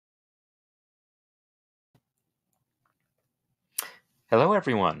Hello,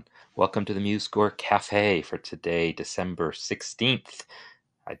 everyone. Welcome to the MuseScore Café for today, December 16th,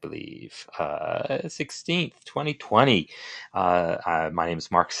 I believe. 16th, 2020. My name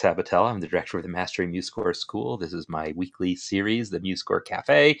is Marc Sabatella. I'm the director of the Mastering MuseScore School. This is my weekly series, the MuseScore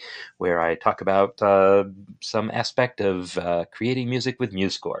Café, where I talk about some aspect of creating music with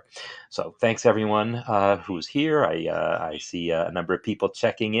MuseScore. So thanks, everyone who's here. I see a number of people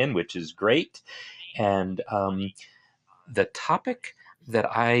checking in, which is great. And the topic that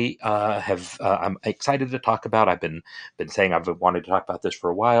I'm excited to talk about. I've been saying I've wanted to talk about this for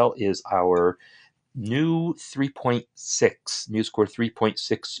a while. Is our new 3.6 MuseScore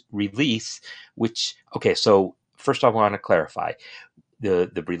 3.6 release? Which so first I want to clarify.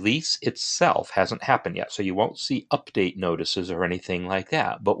 The release itself hasn't happened yet, so you won't see update notices or anything like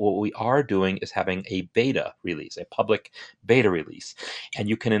that. But what we are doing is having a beta release, a public beta release. And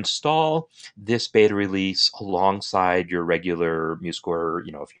you can install this beta release alongside your regular MuseScore,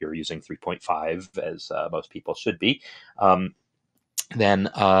 if you're using 3.5, as most people should be.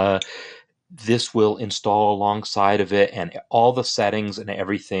 Then this will install alongside of it, and all the settings and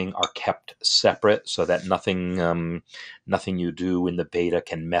everything are kept separate so that nothing you do in the beta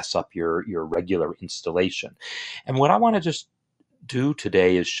can mess up your regular installation. And what I want to just do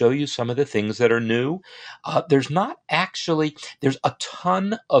today is show you some of the things that are new. There's a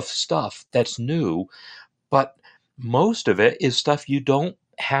ton of stuff that's new, but most of it is stuff you don't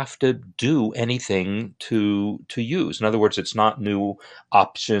have to do anything to use. In other words, it's not new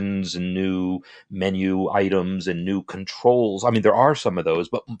options and new menu items and new controls. I mean, there are some of those,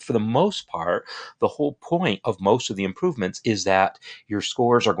 but for the most part, the whole point of most of the improvements is that your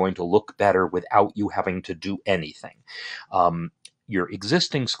scores are going to look better without you having to do anything. Your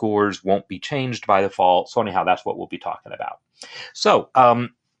existing scores won't be changed by default. So anyhow, that's what we'll be talking about. So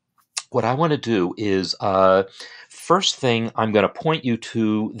what I want to do is, first thing, I'm going to point you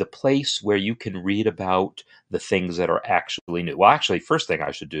to the place where you can read about the things that are actually new. Well, actually, first thing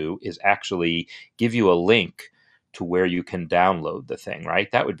I should do is actually give you a link to where you can download the thing, right?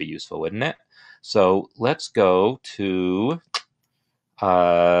 That would be useful, wouldn't it? So let's go to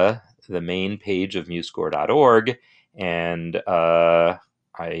the main page of musescore.org, and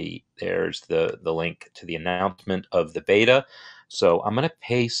there's the link to the announcement of the beta. So I'm going to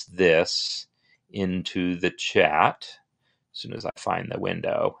paste this into the chat as soon as I find the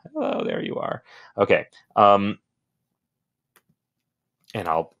window. Oh, there you are. Okay. And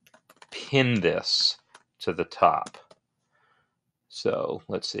I'll pin this to the top. So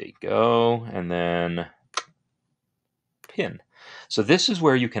let's see, go, and then pin. So this is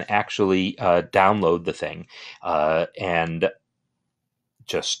where you can actually download the thing and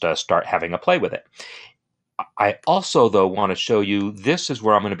just start having a play with it. I also, though, want to show you, this is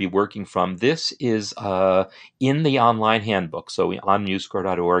where I'm going to be working from. This is in the online handbook. So on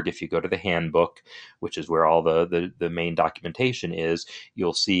musescore.org, if you go to the handbook, which is where all the main documentation is,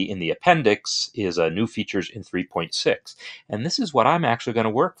 you'll see in the appendix is new features in 3.6. And this is what I'm actually going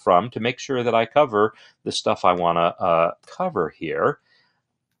to work from to make sure that I cover the stuff I want to cover here.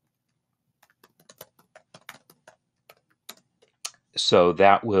 So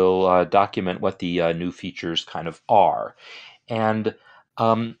that will document what the new features kind of are. And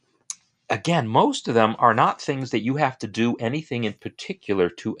again, most of them are not things that you have to do anything in particular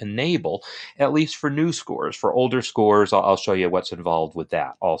to enable, at least for new scores. For older scores, I'll show you what's involved with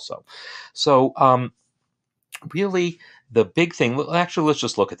that also. So really, the big thing, actually, let's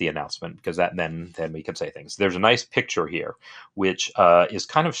just look at the announcement, because then we can say things. There's a nice picture here, which is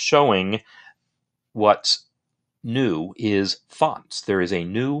kind of showing what's new is fonts. There is a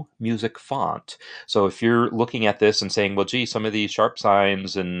new music font. So if you're looking at this and saying, well, gee, some of these sharp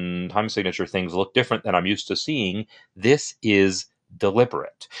signs and time signature things look different than I'm used to seeing, this is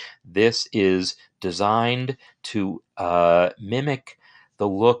deliberate. This is designed to mimic the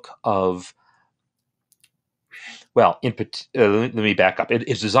look of, well, let me back up. It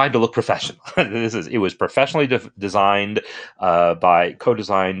is designed to look professional. It was professionally designed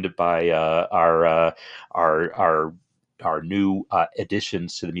co-designed by our new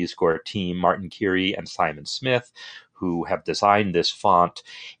additions to the MuseScore team, Martin Curie and Simon Smith, who have designed this font.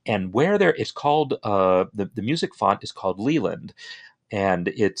 And where it's called the music font is called Leland, and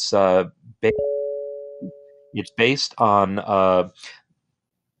it's based on a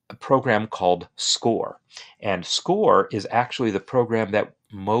program called Score. And Score is actually the program that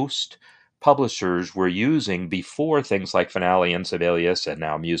most publishers were using before things like Finale and Sibelius and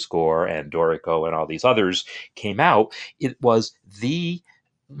now MuseScore and Dorico and all these others came out. It was the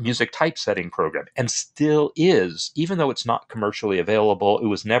music typesetting program, and still is, even though it's not commercially available. It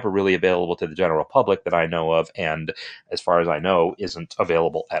was never really available to the general public that I know of, and as far as I know, isn't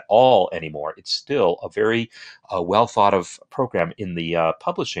available at all anymore. It's still a very well thought of program in the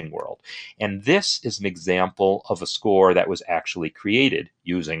publishing world. And this is an example of a score that was actually created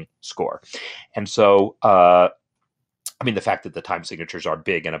using Score. And so, I mean, the fact that the time signatures are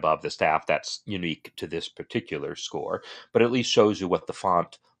big and above the staff, that's unique to this particular score, but at least shows you what the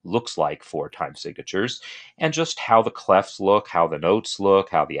font looks like for time signatures and just how the clefs look, how the notes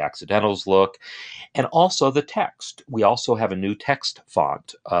look, how the accidentals look, and also the text. We also have a new text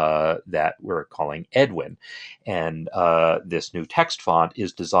font that we're calling Edwin. And this new text font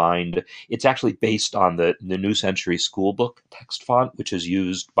is designed, it's actually based on the New Century Schoolbook text font, which is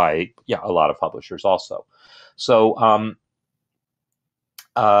used by a lot of publishers also. So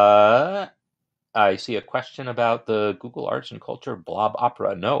I see a question about the Google Arts and Culture Blob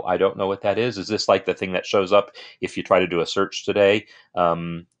Opera. No, I don't know what that is. Is this like the thing that shows up if you try to do a search today?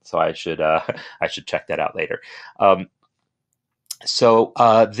 So I should I should check that out later. So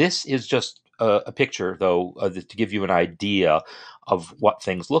this is just a picture, though, to give you an idea of what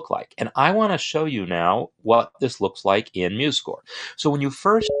things look like. And I want to show you now what this looks like in MuseScore. So when you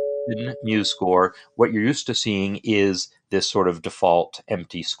first in MuseScore, what you're used to seeing is this sort of default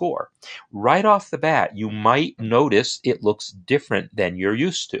empty score. Right off the bat, you might notice it looks different than you're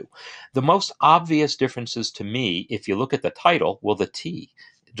used to. The most obvious differences to me, if you look at the title, well, the T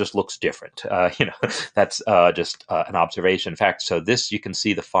just looks different. That's just an observation. In fact, so this, you can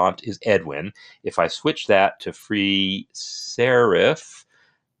see the font is Edwin. If I switch that to free serif,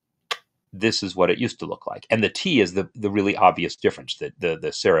 this is what it used to look like. And the T is the really obvious difference, that the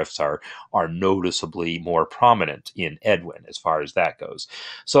serifs are noticeably more prominent in Edwin as far as that goes.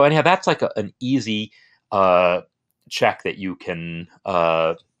 So anyhow, that's like an easy check that you can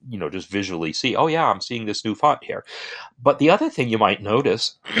just visually see, oh yeah, I'm seeing this new font here. But the other thing you might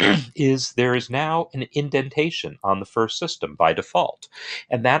notice is there is now an indentation on the first system by default.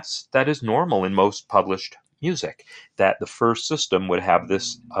 And that is normal in most published music, that the first system would have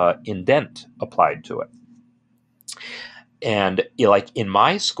this indent applied to it. And like in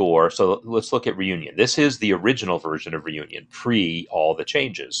my score, so let's look at Reunion. This is the original version of Reunion, pre all the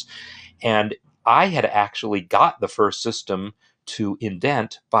changes. And I had actually got the first system to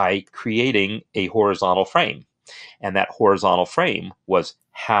indent by creating a horizontal frame. And that horizontal frame was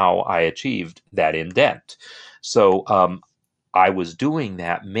how I achieved that indent. So I was doing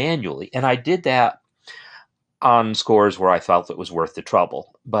that manually. And I did that on scores where I felt it was worth the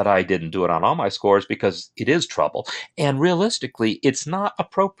trouble. But I didn't do it on all my scores because it is trouble. And realistically, it's not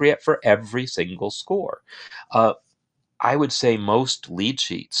appropriate for every single score. I would say most lead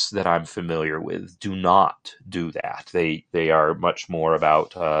sheets that I'm familiar with do not do that. They are much more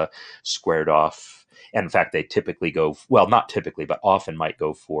about squared off. And in fact, they typically go, well, not typically, but often might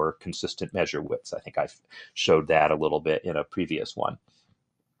go for consistent measure widths. I think I showed that a little bit in a previous one.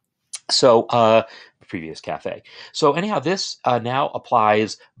 So, previous Café. So anyhow, this now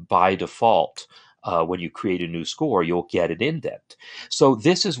applies by default. When you create a new score, you'll get an indent. So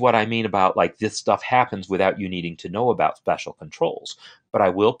this is what I mean about, like, this stuff happens without you needing to know about special controls. But I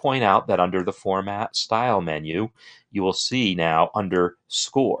will point out that under the Format Style menu, you will see now under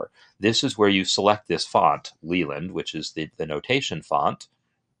Score, this is where you select this font, Leland, which is the notation font,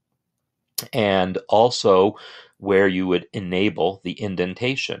 and also where you would enable the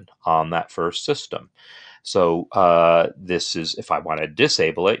indentation on that first system. So this is, if I want to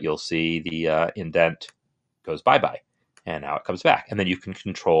disable it, you'll see the indent goes bye-bye, and now it comes back. And then you can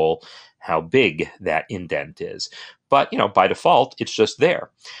control how big that indent is. But, by default, it's just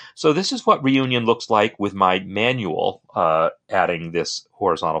there. So this is what Reunion looks like with my manual adding this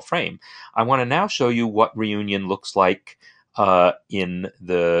horizontal frame. I want to now show you what Reunion looks like in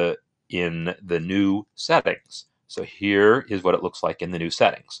the new settings. So here is what it looks like in the new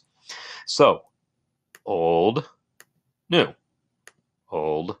settings. So old, new,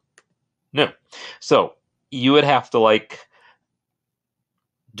 old, new. So you would have to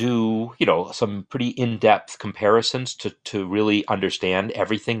do, some pretty in-depth comparisons to really understand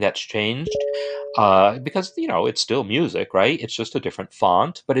everything that's changed. Because, it's still music, right? It's just a different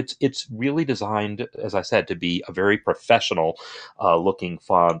font, but it's really designed, as I said, to be a very professional looking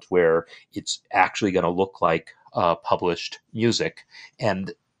font where it's actually going to look like published music.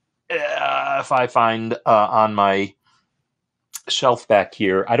 And if I find on my shelf back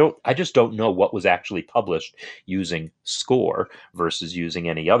here, I just don't know what was actually published using Score versus using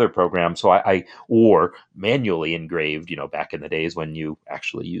any other program. So or manually engraved, back in the days when you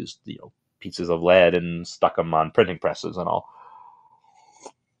actually used, pieces of lead and stuck them on printing presses and all.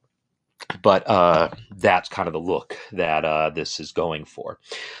 but that's kind of the look that this is going for.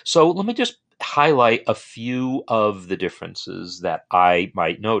 So let me just highlight a few of the differences that I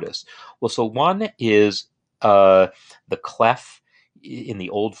might notice. Well, so one is the clef in the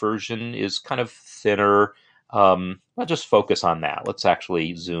old version is kind of thinner. I'll just focus on that. Let's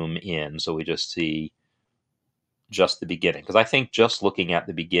actually zoom in so we just see just the beginning, because I think just looking at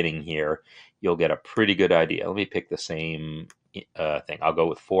the beginning here, you'll get a pretty good idea. Let me pick the same thing. I'll go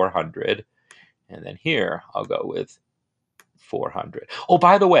with 400. And then here, I'll go with 400. Oh,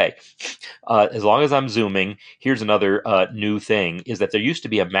 by the way, as long as I'm zooming, here's another new thing, is that there used to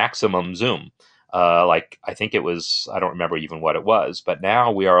be a maximum zoom. Like, I think it was, I don't remember even what it was, but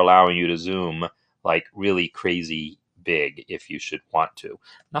now we are allowing you to zoom like really crazy big if you should want to.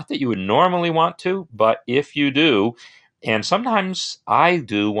 Not that you would normally want to, but if you do, and sometimes I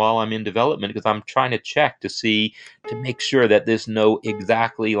do while I'm in development, because I'm trying to check to see, to make sure that this note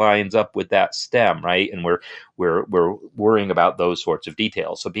exactly lines up with that stem, right? And we're worrying about those sorts of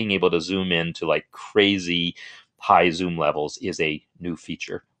details. So being able to zoom in to like crazy high zoom levels is a new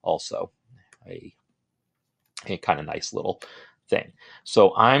feature also. A kind of nice little thing.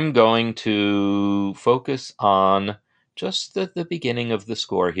 So I'm going to focus on just the beginning of the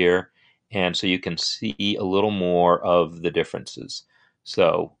score here, and so you can see a little more of the differences.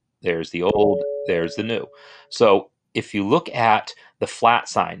 So there's the old, there's the new. So if you look at the flat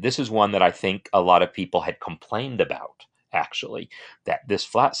sign, this is one that I think a lot of people had complained about, actually, that this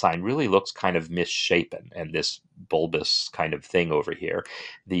flat sign really looks kind of misshapen, and this bulbous kind of thing over here.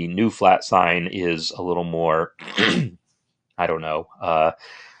 The new flat sign is a little more, I don't know,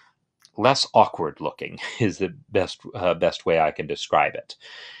 less awkward looking is the best way I can describe it.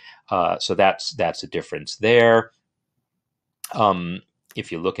 So that's a difference there.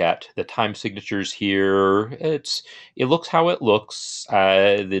 If you look at the time signatures here, it looks how it looks.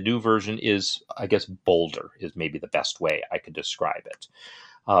 The new version is, I guess, bolder is maybe the best way I could describe it.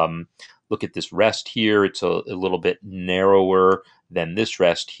 Look at this rest here. It's a little bit narrower than this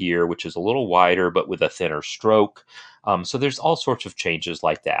rest here, which is a little wider but with a thinner stroke. So there's all sorts of changes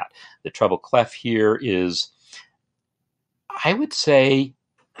like that. The treble clef here is, I would say,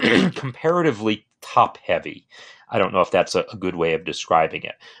 comparatively top heavy. I don't know if that's a good way of describing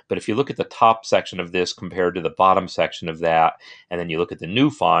it, but if you look at the top section of this compared to the bottom section of that, and then you look at the new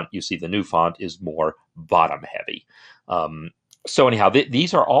font, you see the new font is more bottom heavy. So anyhow,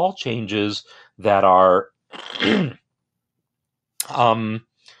 these are all changes that are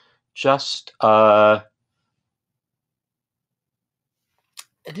just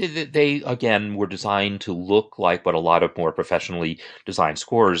they again were designed to look like what a lot of more professionally designed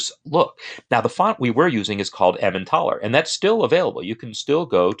scores look. Now the font we were using is called Emmentaler, and that's still available. You can still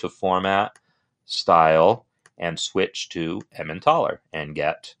go to Format, Style, and switch to Emmentaler and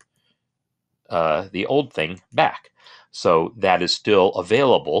get the old thing back. So that is still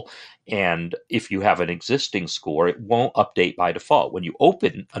available. And if you have an existing score, it won't update by default when you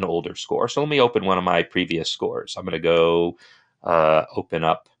open an older score. So let me open one of my previous scores. I'm going to go open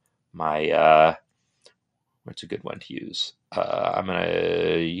up my, what's a good one to use? I'll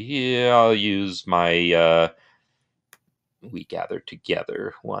use my We Gather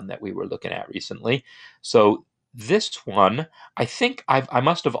Together one that we were looking at recently. So this one, I think I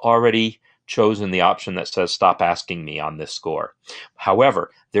must have already chosen the option that says stop asking me on this score.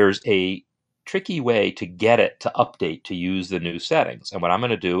 However, there's a tricky way to get it to update to use the new settings. And what I'm going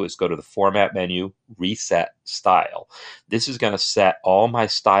to do is go to the Format menu, Reset Style. This is going to set all my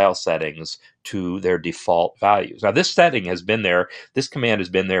style settings to their default values. Now, this setting has been there, this command has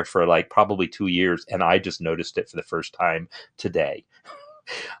been there for like probably 2 years, and I just noticed it for the first time today.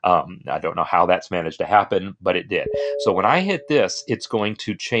 I don't know how that's managed to happen, but it did. So when I hit this, it's going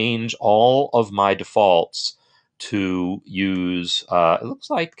to change all of my defaults to use, it looks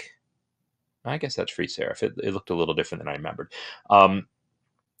like, I guess that's free serif. It looked a little different than I remembered.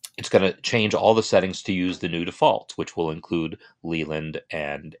 It's going to change all the settings to use the new defaults, which will include Leland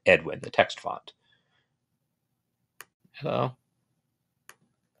and Edwin, the text font. Hello?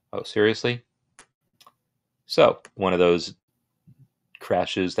 Oh, seriously? So, one of those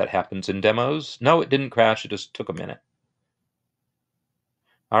crashes that happens in demos? No, it didn't crash. It just took a minute.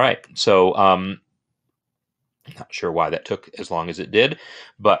 All right. So, not sure why that took as long as it did,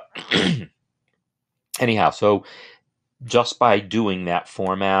 but anyhow, so just by doing that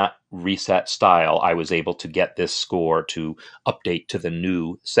Format, Reset Style, I was able to get this score to update to the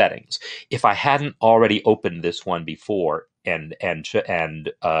new settings. If I hadn't already opened this one before and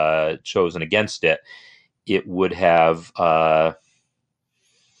chosen against it, it would have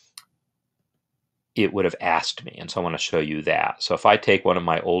it would have asked me. And so I want to show you that. So if I take one of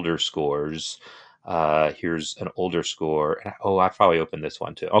my older scores, here's an older score. Oh, I probably opened this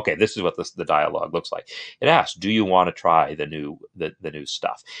one too. Okay, this is what the dialogue looks like. It asks, do you want to try the new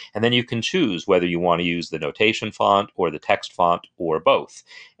stuff? And then you can choose whether you want to use the notation font or the text font or both.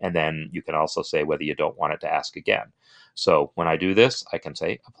 And then you can also say whether you don't want it to ask again. So when I do this, I can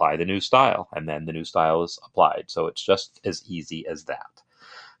say apply the new style, and then the new style is applied. So it's just as easy as that.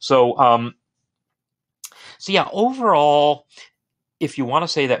 So yeah, overall, if you want to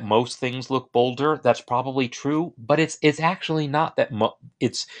say that most things look bolder, that's probably true, but it's actually not that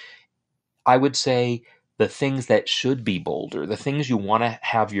it's, I would say, the things that should be bolder, the things you want to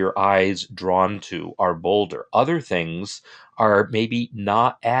have your eyes drawn to are bolder. Other things are maybe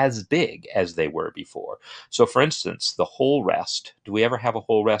not as big as they were before. So for instance, the whole rest. Do we ever have a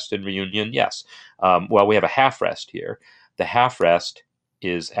whole rest in Reunion? Yes. Well, we have a half rest here. The half rest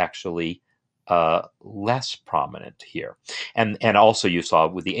is actually less prominent here. And also you saw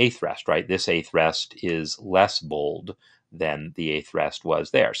with the eighth rest, right? This eighth rest is less bold than the eighth rest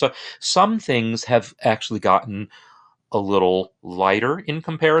was there. So some things have actually gotten a little lighter in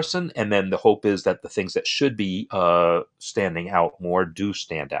comparison, and then the hope is that the things that should be standing out more do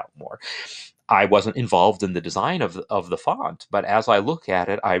stand out more. I wasn't involved in the design of the font, but as I look at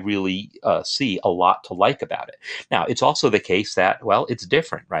it, I really see a lot to like about it. Now, it's also the case that, well, it's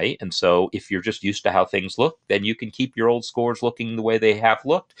different, right? And so if you're just used to how things look, then you can keep your old scores looking the way they have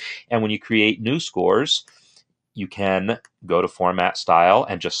looked. And when you create new scores, you can go to Format Style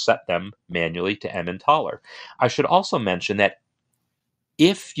and just set them manually to Emmentaler. I should also mention that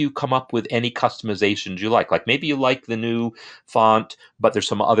if you come up with any customizations you like maybe you like the new font, but there's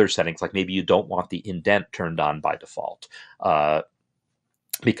some other settings, like maybe you don't want the indent turned on by default,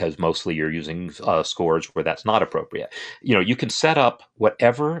 because mostly you're using scores where that's not appropriate. You can set up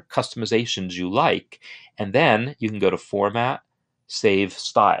whatever customizations you like, and then you can go to Format, Save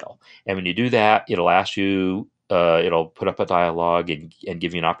Style. And when you do that, it'll ask you, it'll put up a dialog and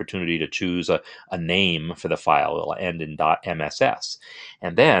give you an opportunity to choose a name for the file. It'll end in .mss.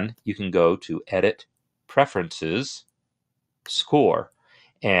 And then you can go to Edit, Preferences, Score,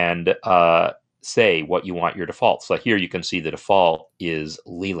 and say what you want your default. So here you can see the default is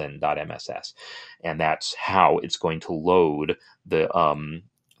Leland.mss, and that's how it's going to load the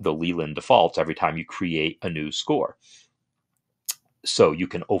Leland defaults every time you create a new score. So you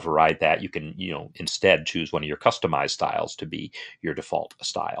can override that. You can, instead choose one of your customized styles to be your default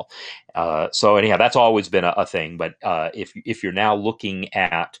style. So anyhow, that's always been a thing. But if you're now looking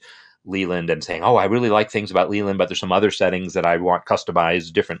at Leland and saying, oh, I really like things about Leland, but there's some other settings that I want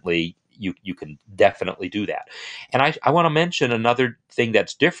customized differently, you can definitely do that. And I want to mention another thing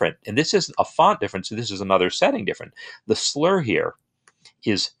that's different. And this isn't a font difference. This is another setting different. The slur here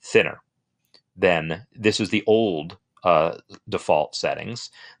is thinner than this is the old default settings.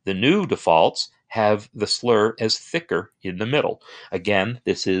 The new defaults have the slur as thicker in the middle. Again,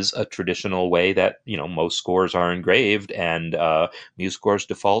 this is a traditional way that most scores are engraved, and MuseScore's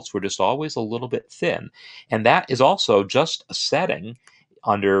defaults were just always a little bit thin. And that is also just a setting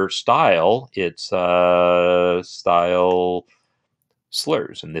under style. It's style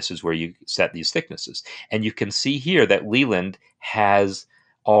slurs, and this is where you set these thicknesses. And you can see here that Leland has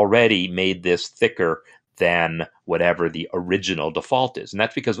already made this thicker than whatever the original default is. And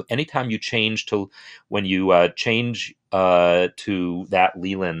that's because anytime you change to, when you change to that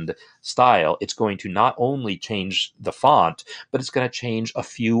Leland style, it's going to not only change the font, but it's going to change a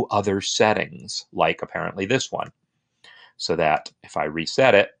few other settings, like apparently this one. So that if I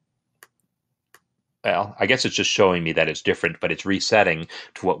reset it, well, I guess it's just showing me that it's different, but it's resetting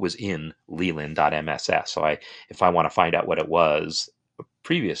to what was in Leland.mss. So if I want to find out what it was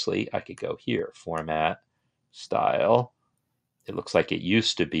previously, I could go here, Format, Style. It looks like it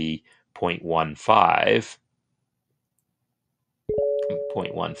used to be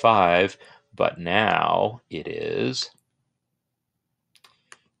 0.15, but now it is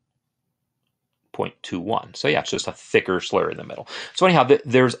 0.21. So yeah, it's just a thicker slur in the middle. So anyhow,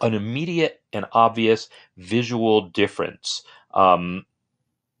 there's an immediate and obvious visual difference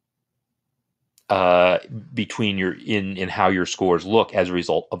between in how your scores look as a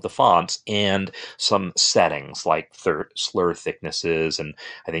result of the fonts and some settings like slur thicknesses, and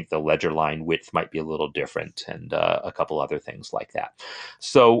I think the ledger line width might be a little different, and a couple other things like that.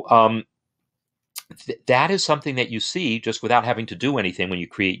 So that is something that you see just without having to do anything. When you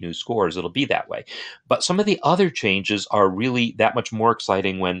create new scores, it'll be that way. But some of the other changes are really that much more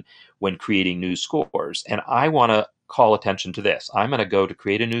exciting when creating new scores. And I want to call attention to this. I'm going to go to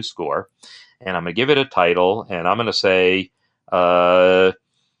create a new score, and I'm going to give it a title, and I'm going to say,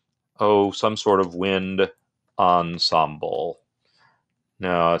 some sort of wind ensemble.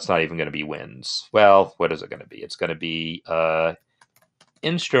 No, it's not even going to be winds. Well, what is it going to be? It's going to be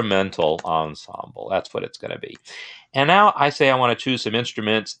instrumental ensemble. That's what it's going to be. And now I say I want to choose some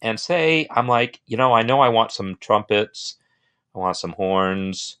instruments, and say I'm like, I know I want some trumpets, I want some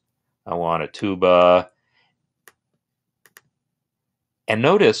horns, I want a tuba. And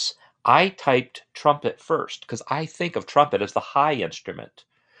notice I typed trumpet first because I think of trumpet as the high instrument.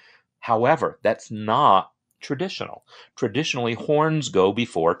 However, that's not traditional. Traditionally, horns go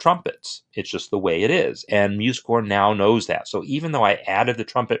before trumpets. It's just the way it is. And MuseScore now knows that. So even though I added the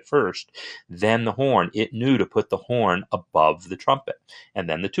trumpet first, then the horn, it knew to put the horn above the trumpet, and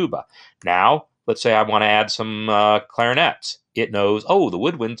then the tuba. Now, let's say I want to add some clarinets. It knows, oh, the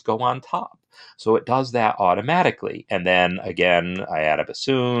woodwinds go on top. So it does that automatically. And then again, I add a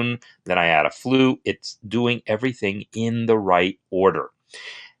bassoon, then I add a flute. It's doing everything in the right order.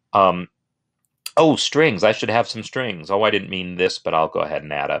 Oh, strings. I should have some strings. Oh, I didn't mean this, but I'll go ahead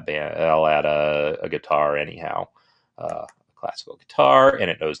and add a guitar anyhow. Classical guitar,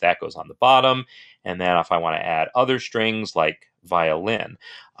 and it knows that goes on the bottom. And then if I want to add other strings like violin.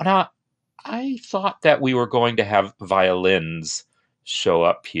 Now, I thought that we were going to have violins show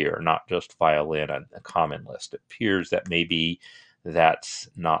up here, not just violin on the common list. It appears that maybe that's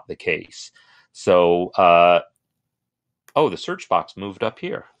not the case. So, oh, the search box moved up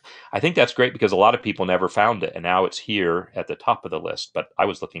here. I think that's great because a lot of people never found it, and now it's here at the top of the list, but I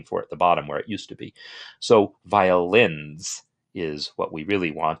was looking for it at the bottom where it used to be. So violins is what we really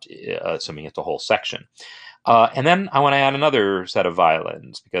want, assuming it's a whole section. And then I want to add another set of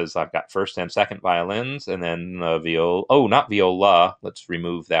violins because I've got first and second violins, and then not viola, let's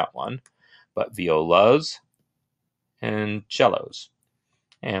remove that one, but violas and cellos.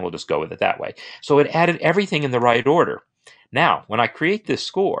 And we'll just go with it that way. So it added everything in the right order. Now, when I create this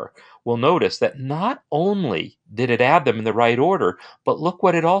score, we'll notice that not only did it add them in the right order, but look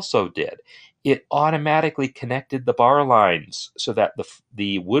what it also did. It automatically connected the bar lines so that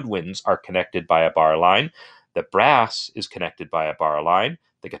the woodwinds are connected by a bar line. The brass is connected by a bar line.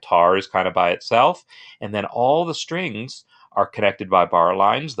 The guitar is kind of by itself. And then all the strings are connected by bar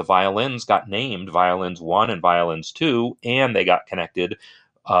lines. The violins got named violins 1 and violins 2, and they got connected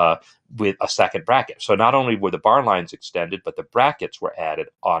with a second bracket. So not only were the bar lines extended, but the brackets were added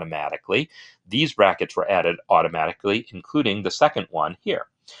automatically. These brackets were added automatically, including the second one here.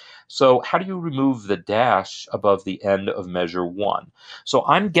 So how do you remove the dash above the end of measure 1? So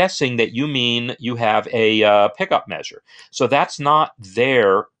I'm guessing that you mean you have a pickup measure. So that's not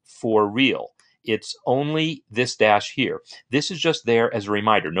there for real. It's only this dash here. This is just there as a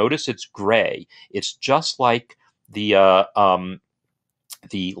reminder. Notice it's gray. It's just like the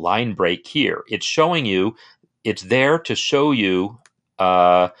line break here. It's showing you, it's there to show you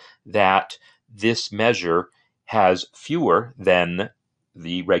that this measure has fewer than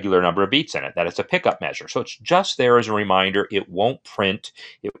the regular number of beats in it, that it's a pickup measure. So it's just there as a reminder. It won't print,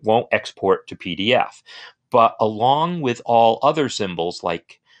 it won't export to PDF. But along with all other symbols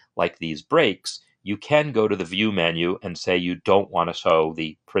like these breaks, you can go to the view menu and say you don't want to show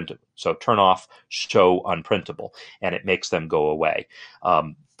the printable. So turn off show unprintable, and it makes them go away.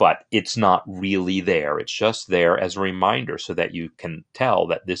 But it's not really there. It's just there as a reminder so that you can tell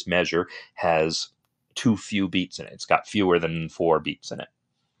that this measure has too few beats in it. It's got fewer than 4 beats in it.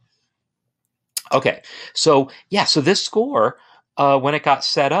 Okay, so yeah, so this score, when it got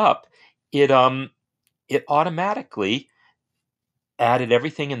set up, it automatically added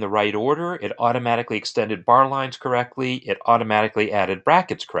everything in the right order. It automatically extended bar lines correctly. It automatically added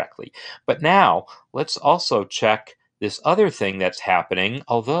brackets correctly. But now let's also check this other thing that's happening.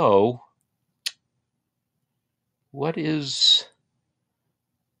 Although, what is?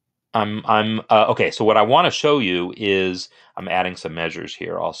 Okay. So what I want to show you is I'm adding some measures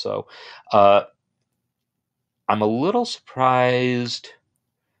here also. I'm a little surprised.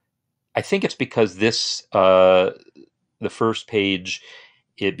 I think it's because this. The first page,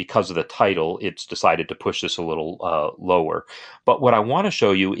 because of the title, it's decided to push this a little lower. But what I want to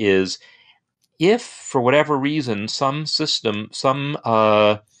show you is if, for whatever reason, some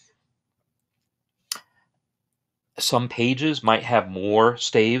pages might have more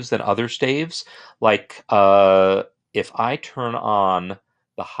staves than other staves, like if I turn on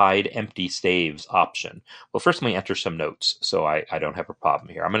the hide empty staves option. Well, first let me enter some notes so I don't have a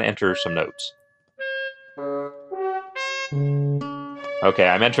problem here. I'm going to enter some notes. Okay,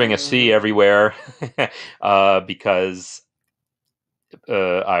 I'm entering a C everywhere because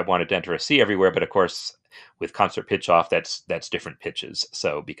I wanted to enter a C everywhere, but of course, with concert pitch off, that's different pitches.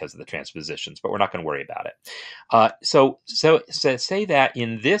 So because of the transpositions, but we're not going to worry about it. So say that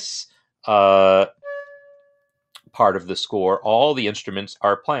in this part of the score, all the instruments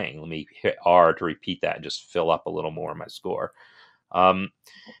are playing. Let me hit R to repeat that and just fill up a little more of my score. But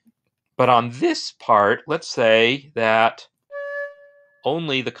on this part, let's say that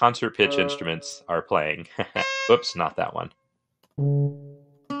only the concert pitch instruments are playing. Whoops, not that one.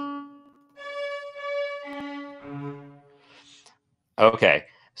 Okay,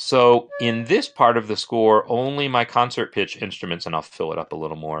 so in this part of the score, only my concert pitch instruments, and I'll fill it up a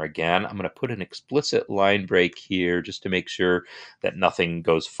little more again. I'm going to put an explicit line break here just to make sure that nothing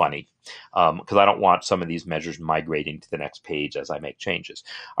goes funny, because I don't want some of these measures migrating to the next page as I make changes.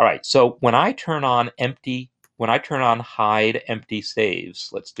 All right, so when I turn on hide empty staves,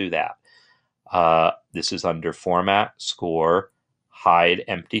 let's do that. This is under Format, Score, Hide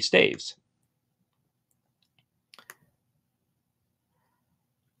Empty Staves.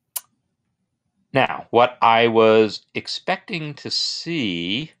 Now, what I was expecting to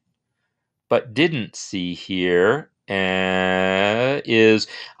see, but didn't see here, is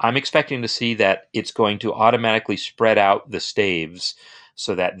I'm expecting to see that it's going to automatically spread out the staves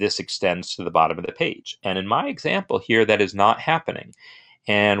so that this extends to the bottom of the page. And in my example here, that is not happening.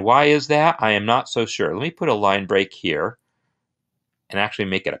 And why is that? I am not so sure. Let me put a line break here and actually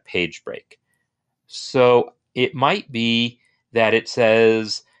make it a page break. So it might be that it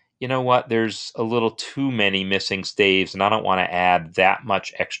says, you know what, there's a little too many missing staves and I don't want to add that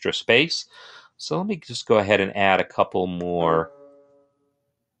much extra space. So let me just go ahead and add a couple more.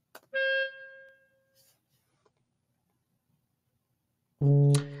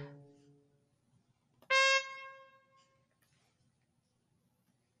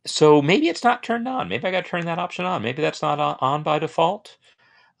 So maybe it's not turned on. Maybe I got to turn that option on. Maybe that's not on by default.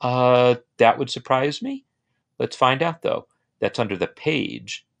 That would surprise me. Let's find out though. That's under the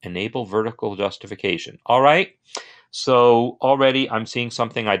page, enable vertical justification. All right. So already I'm seeing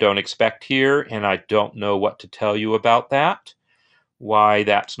something I don't expect here, and I don't know what to tell you about that, why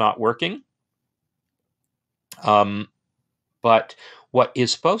that's not working. But what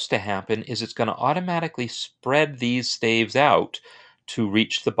is supposed to happen is it's going to automatically spread these staves out to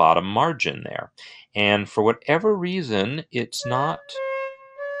reach the bottom margin there. And for whatever reason, it's not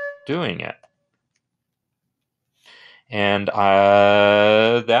doing it. And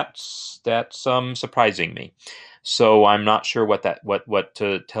that's surprising me. So I'm not sure what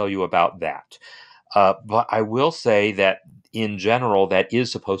to tell you about that. But I will say that in general, that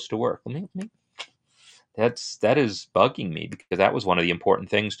is supposed to work. That is bugging me because that was one of the important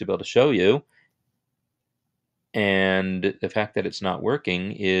things to be able to show you. And the fact that it's not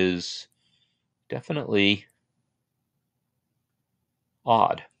working is definitely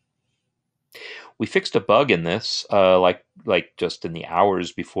odd. We fixed a bug in this, like just in the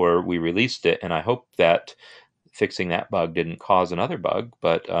hours before we released it, and I hope that fixing that bug didn't cause another bug,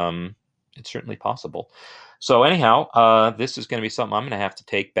 but it's certainly possible. So anyhow, this is going to be something I'm going to have to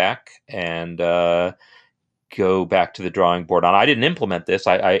take back and go back to the drawing board on. I didn't implement this.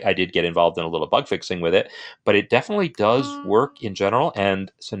 I did get involved in a little bug fixing with it, but it definitely does work in general.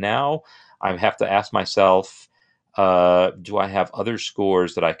 And so now I have to ask myself, do I have other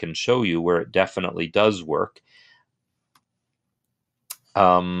scores that I can show you where it definitely does work?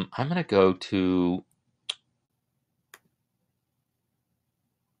 I'm going to go to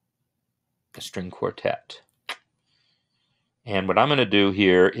the string quartet. And what I'm going to do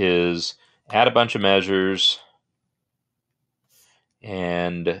here is add a bunch of measures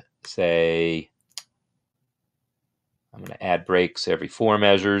and say I'm going to add breaks every 4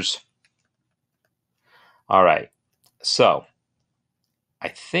 measures. All right, so I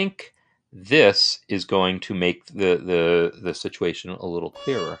think this is going to make the situation a little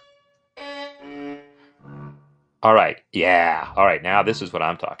clearer. All right, yeah, all right, now this is what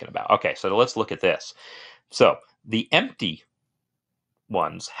I'm talking about. Okay, so let's look at this. So the empty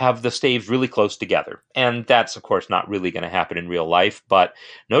ones have the staves really close together. And that's, of course, not really going to happen in real life. But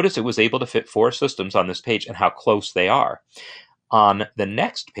notice it was able to fit 4 systems on this page and how close they are. On the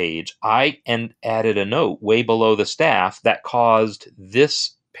next page, I added a note way below the staff that caused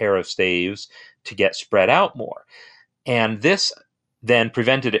this pair of staves to get spread out more. And this then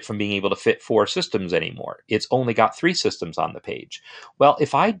prevented it from being able to fit 4 systems anymore. It's only got 3 systems on the page. Well,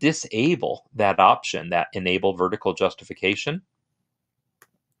 if I disable that option, that enable vertical justification,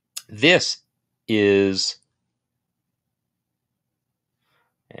 this is,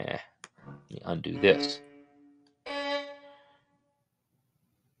 let me undo this.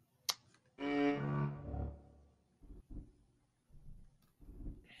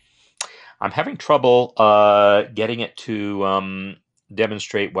 I'm having trouble getting it to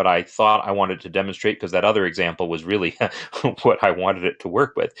demonstrate what I thought I wanted to demonstrate, because that other example was really what I wanted it to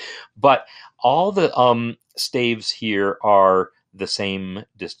work with. But all the staves here are the same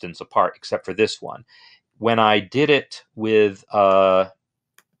distance apart, except for this one. When I did it with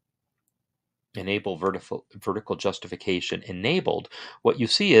enable vertical justification enabled, what you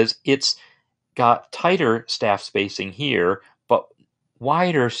see is it's got tighter staff spacing here, but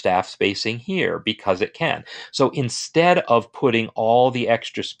wider staff spacing here because it can. So instead of putting all the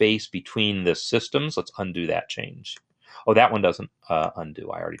extra space between the systems, let's undo that change. Oh, that one doesn't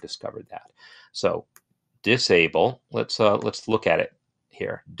undo. I already discovered that. So disable. Let's look at it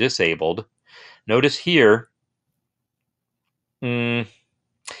here. Disabled. Notice here.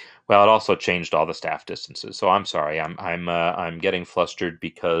 Well, it also changed all the staff distances. So I'm sorry. I'm getting flustered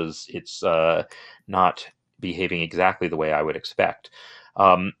because it's not behaving exactly the way I would expect.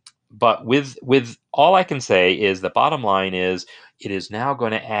 But with all I can say is the bottom line is it is now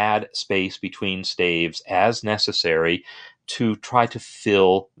going to add space between staves as necessary to try to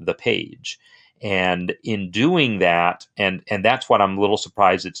fill the page. And in doing that, and that's what I'm a little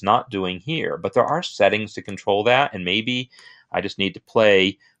surprised it's not doing here. But there are settings to control that, and maybe I just need to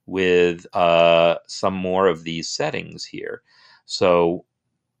play with some more of these settings here. So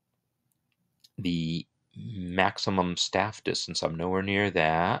the maximum staff distance, I'm nowhere near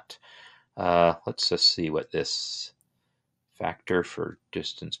that. Let's just see what this factor for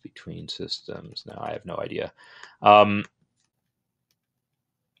distance between systems. No, I have no idea. Oh,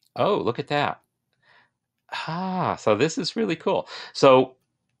 look at that. So this is really cool. So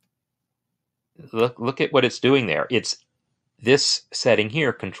look at what it's doing there. It's this setting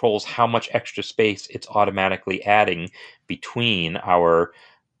here controls how much extra space it's automatically adding between our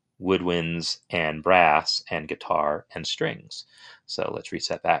woodwinds and brass and guitar and strings. So let's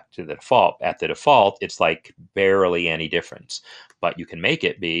reset back to the default. At the default, it's like barely any difference, but you can make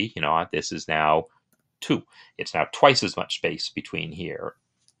it be, this is now 2. It's now twice as much space between here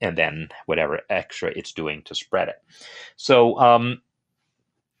and then whatever extra it's doing to spread it. So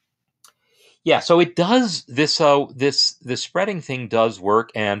yeah, so it does this. This spreading thing does work,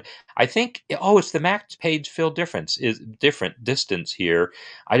 and I think it's the max page fill difference is different distance here.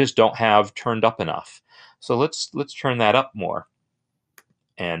 I just don't have turned up enough. So let's turn that up more,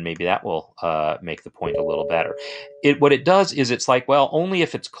 and maybe that will make the point a little better. What it does is it's like, well, only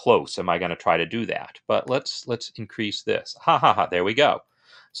if it's close am I going to try to do that. But let's increase this. Ha ha ha! There we go.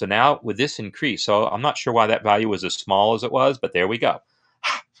 So now with this increase, so I'm not sure why that value was as small as it was, but there we go.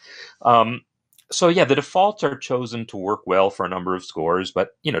 So yeah, the defaults are chosen to work well for a number of scores,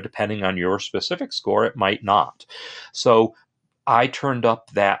 but depending on your specific score, it might not. So I turned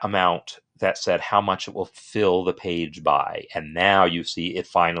up that amount that said how much it will fill the page by, and now you see it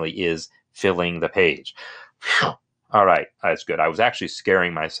finally is filling the page. All right, that's good. I was actually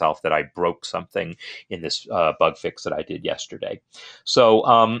scaring myself that I broke something in this bug fix that I did yesterday.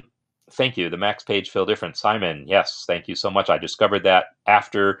 So thank you. The max page fill difference. Simon, yes, thank you so much. I discovered that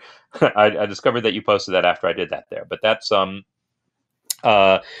after I discovered that you posted that after I did that there. But that's what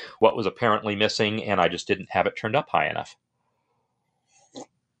was apparently missing, and I just didn't have it turned up high enough.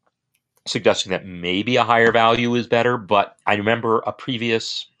 Suggesting that maybe a higher value is better, but I remember a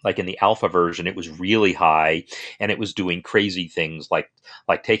previous, like in the alpha version, it was really high, and it was doing crazy things like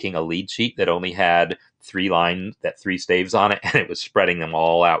taking a lead sheet that only had 3 staves on it, and it was spreading them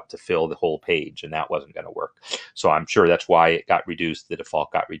all out to fill the whole page, and that wasn't going to work. So I'm sure that's why it got reduced. The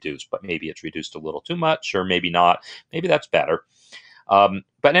default got reduced, but maybe it's reduced a little too much, or maybe not. Maybe that's better. But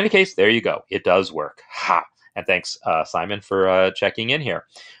in any case, there you go. It does work. Ha! And thanks, Simon, for checking in here.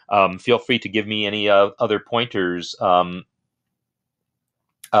 Feel free to give me any other pointers. Wow.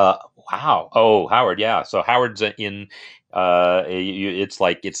 Oh, Howard. Yeah. So Howard's in. It's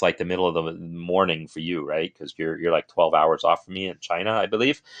like the middle of the morning for you, right? Because you're like 12 hours off from me in China, I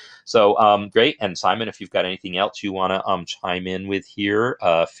believe. So great. And Simon, if you've got anything else you want to chime in with here,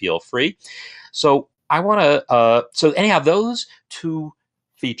 feel free. So I want to. So anyhow, those 2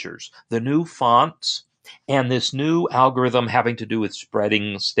 features, the new fonts and this new algorithm having to do with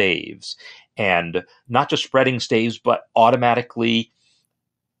spreading staves, and not just spreading staves, but automatically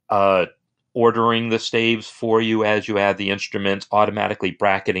ordering the staves for you as you add the instruments, automatically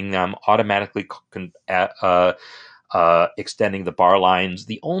bracketing them, automatically extending the bar lines.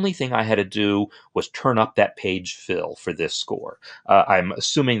 The only thing I had to do was turn up that page fill for this score. I'm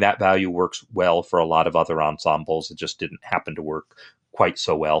assuming that value works well for a lot of other ensembles. It just didn't happen to work quite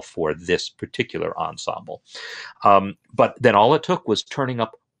so well for this particular ensemble. But then all it took was turning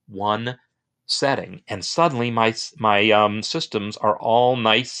up one setting, and suddenly my systems are all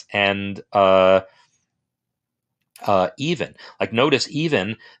nice and even. Like notice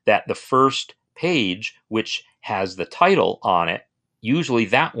even that the first page, which has the title on it, usually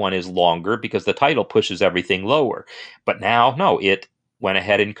that one is longer because the title pushes everything lower. But now, no, it went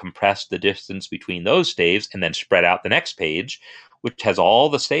ahead and compressed the distance between those staves and then spread out the next page, which has all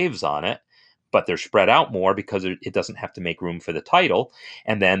the staves on it, but they're spread out more because it doesn't have to make room for the title.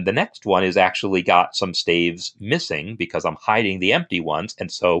 And then the next one is actually got some staves missing because I'm hiding the empty ones, and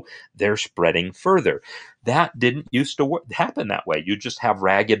so they're spreading further. That didn't used to happen that way. You just have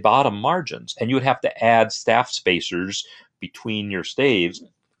ragged bottom margins, and you would have to add staff spacers between your staves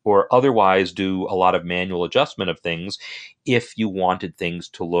or otherwise do a lot of manual adjustment of things if you wanted things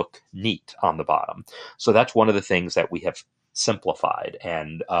to look neat on the bottom. So that's one of the things that we have simplified,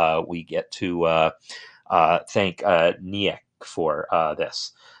 and we get to thank Niek for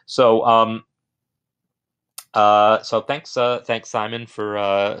this. So thanks Simon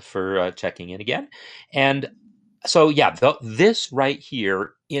for checking in again. And so yeah, this right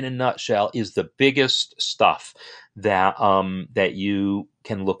here in a nutshell is the biggest stuff that that you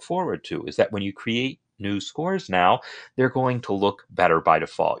can look forward to, is that when you create new scores now, they're going to look better by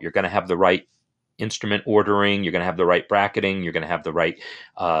default. You're going to have the right instrument ordering, you're going to have the right bracketing, you're going to have the right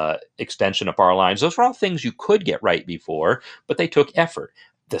extension of bar lines. Those are all things you could get right before, but they took effort.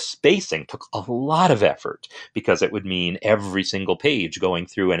 The spacing took a lot of effort because it would mean every single page going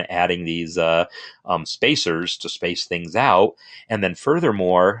through and adding these spacers to space things out. And then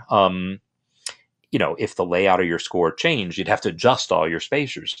furthermore, if the layout of your score changed, you'd have to adjust all your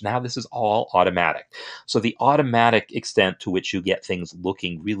spacers. Now this is all automatic. So the automatic extent to which you get things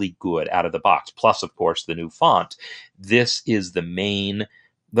looking really good out of the box, plus of course the new font, this is the main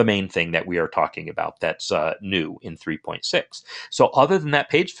thing that we are talking about that's new in 3.6. So other than that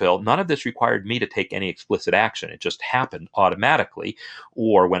page fill, none of this required me to take any explicit action. It just happened automatically.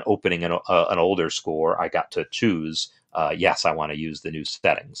 Or when opening an older score, I got to choose, yes, I want to use the new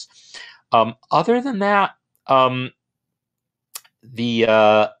settings. Other than that,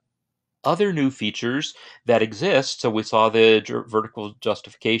 the other new features that exist, so we saw the vertical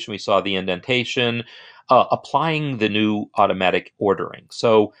justification, we saw the indentation, applying the new automatic ordering.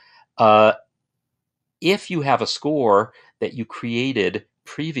 So if you have a score that you created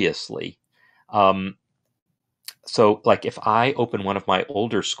previously, so like if I open one of my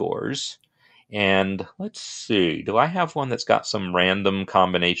older scores, and let's see, do I have one that's got some random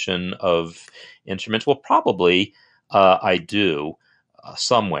combination of instruments? Well, probably I do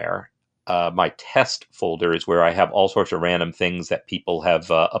somewhere. My test folder is where I have all sorts of random things that people have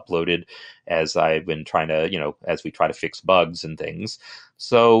uploaded as I've been trying to, as we try to fix bugs and things.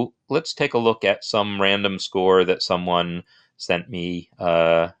 So let's take a look at some random score that someone sent me.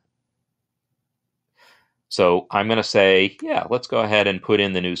 So I'm going to say, yeah, let's go ahead and put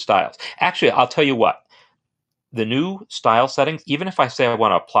in the new styles. Actually, I'll tell you what. The new style settings, even if I say I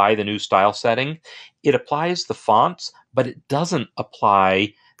want to apply the new style setting, it applies the fonts, but it doesn't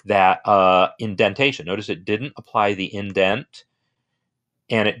apply that indentation. Notice it didn't apply the indent,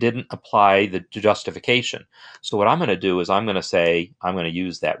 and it didn't apply the justification. So what I'm going to do is I'm going to say I'm going to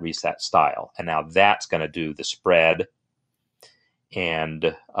use that reset style, and now that's going to do the spread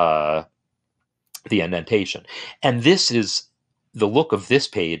and the indentation. And this is the look of this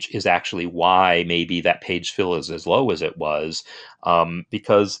page is actually why maybe that page fill is as low as it was,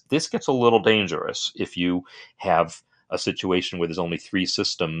 because this gets a little dangerous if you have a situation where there's only 3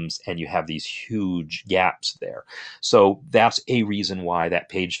 systems and you have these huge gaps there. So that's a reason why that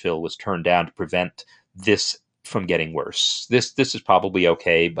page fill was turned down, to prevent this from getting worse. This is probably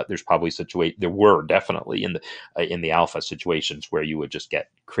okay, but there's probably there were definitely in the alpha situations where you would just get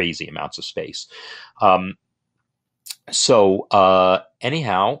crazy amounts of space.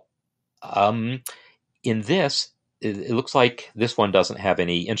 Anyhow, in this, it looks like this one doesn't have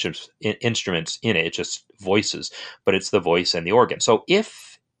any instruments in it. It's just voices, but it's the voice and the organ. So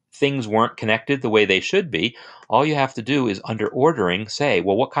if things weren't connected the way they should be, all you have to do is under ordering say,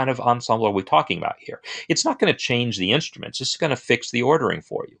 well, what kind of ensemble are we talking about here? It's not going to change the instruments. It's going to fix the ordering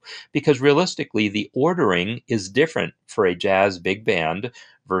for you, because realistically, the ordering is different for a jazz big band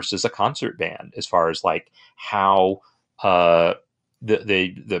versus a concert band as far as like how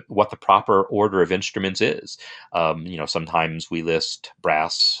what the proper order of instruments is. Sometimes we list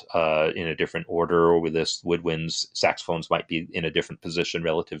brass in a different order, or we list woodwinds. Saxophones might be in a different position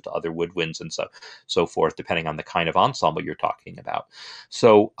relative to other woodwinds, and so forth, depending on the kind of ensemble you're talking about.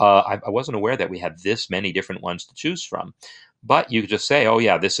 So I wasn't aware that we had this many different ones to choose from. But you could just say, oh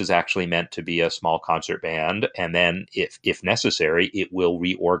yeah, this is actually meant to be a small concert band, and then if necessary, it will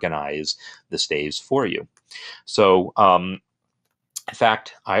reorganize the staves for you. So In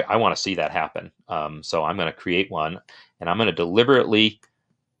fact, I want to see that happen. So I'm going to create one, and I'm going to deliberately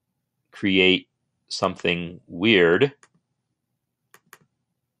create something weird.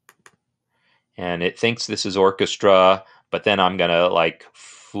 And it thinks this is orchestra, but then I'm going to like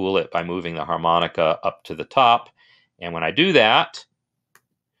fool it by moving the harmonica up to the top. And when I do that,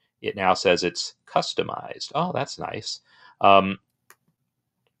 it now says it's customized. Oh, that's nice. Wow,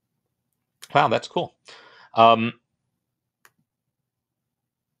 that's cool.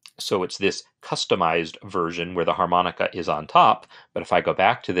 So it's this customized version where the harmonica is on top. But if I go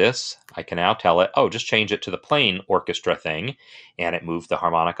back to this, I can now tell it, oh, just change it to the plain orchestra thing. And it moved the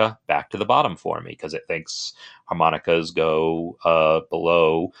harmonica back to the bottom for me because it thinks harmonicas go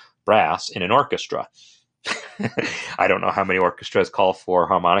below brass in an orchestra. I don't know how many orchestras call for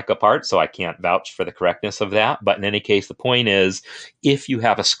harmonica parts, so I can't vouch for the correctness of that. But in any case, the point is, if you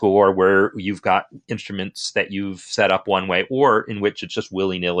have a score where you've got instruments that you've set up one way, or in which it's just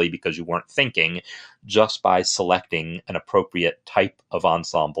willy-nilly because you weren't thinking, just by selecting an appropriate type of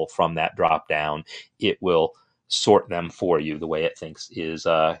ensemble from that drop down, it will sort them for you the way it thinks is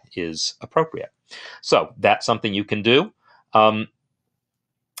appropriate. So that's something you can do.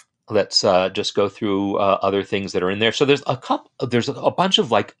 Let's just go through other things that are in there. So there's a bunch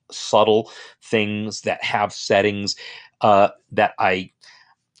of like subtle things that have settings that I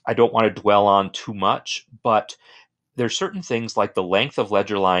don't want to dwell on too much, but there's certain things like the length of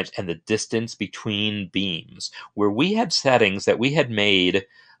ledger lines and the distance between beams where we had settings that we had made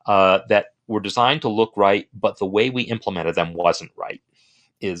that were designed to look right, but the way we implemented them wasn't right.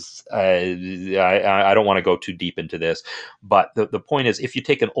 I don't want to go too deep into this, but the point is, if you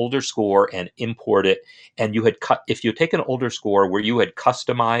take an older score and import it, and if you take an older score where you had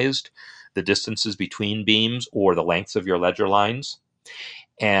customized the distances between beams or the lengths of your ledger lines,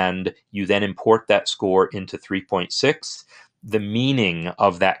 and you then import that score into 3.6, the meaning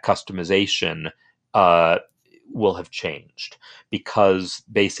of that customization will have changed, because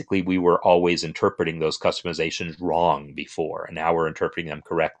basically we were always interpreting those customizations wrong before, and now we're interpreting them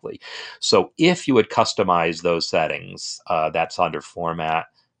correctly. So if you had customized those settings, that's under Format,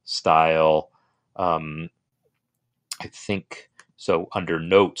 Style, I think. So under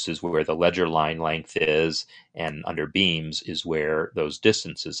Notes is where the ledger line length is, and under Beams is where those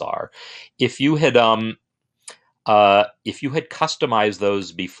distances are. If you had customized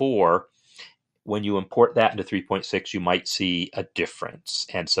those before, when you import that into 3.6, you might see a difference.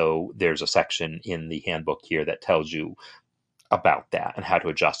 And so there's a section in the handbook here that tells you about that and how to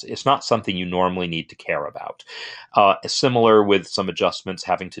adjust it. It's not something you normally need to care about. Similar with some adjustments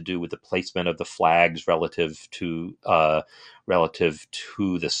having to do with the placement of the flags relative to the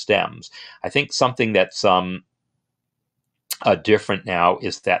stems. I think something that's different now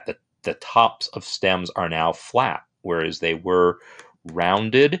is that the tops of stems are now flat, whereas they were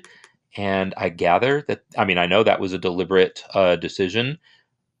rounded. And I gather that, I know that was a deliberate decision.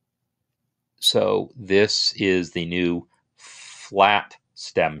 So this is the new flat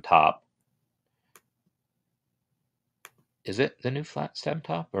stem top. Is it the new flat stem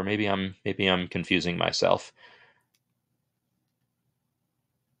top? Or maybe I'm confusing myself.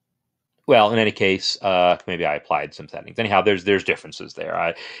 Well, in any case, maybe I applied some settings. Anyhow, there's differences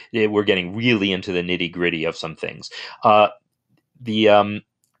there. We're getting really into the nitty gritty of some things.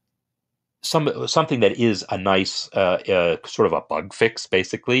 Something that is a nice sort of a bug fix,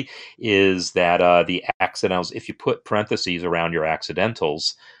 basically, is that the accidentals, if you put parentheses around your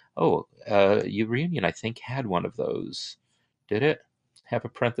accidentals, Reunion, I think, had one of those. Did it have a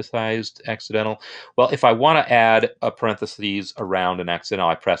parenthesized accidental? Well, if I want to add a parentheses around an accidental,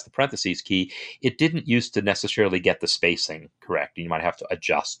 I press the parentheses key. It didn't used to necessarily get the spacing correct. You might have to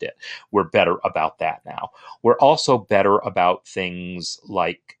adjust it. We're better about that now. We're also better about things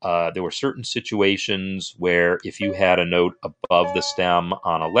like there were certain situations where if you had a note above the stem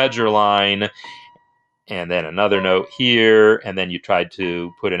on a ledger line, and then another note here, and then you tried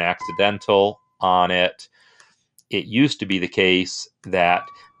to put an accidental on it, it used to be the case that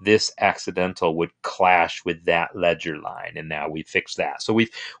this accidental would clash with that ledger line, and now we fixed that. So we've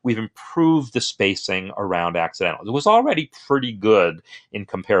improved the spacing around accidentals. It was already pretty good in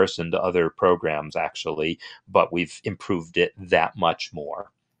comparison to other programs, actually, but we've improved it that much more.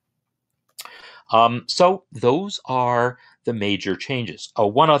 So those are the major changes.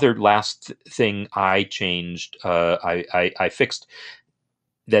 One other last thing I changed, I fixed,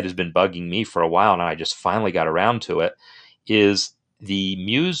 that has been bugging me for a while, and I just finally got around to it, is the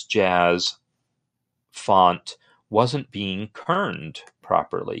Muse Jazz font wasn't being kerned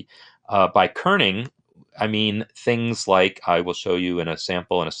properly. By kerning, I mean things like, I will show you in a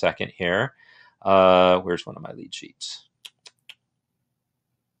sample in a second here. Where's one of my lead sheets?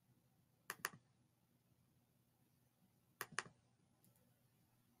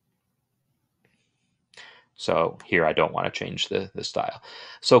 So here I don't want to change the style.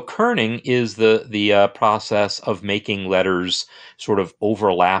 So kerning is the process of making letters sort of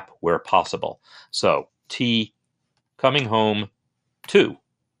overlap where possible. So T coming home to.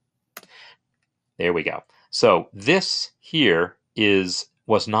 There we go. So this here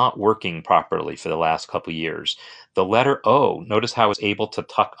was not working properly for the last couple years. The letter O, notice how it's able to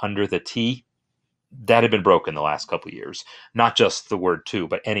tuck under the T? That had been broken the last couple of years. Not just the word to,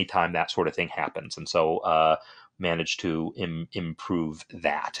 but anytime that sort of thing happens. And so managed to improve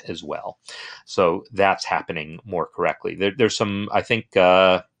that as well. So that's happening more correctly. There's some, I think,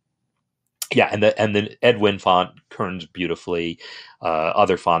 yeah, and the Edwin font kerns beautifully.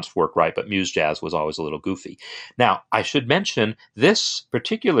 Other fonts work right, but MuseJazz was always a little goofy. Now, I should mention this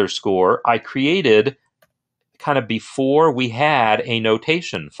particular score I created kind of before we had a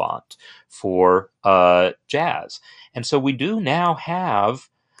notation font for jazz. And so we do now have,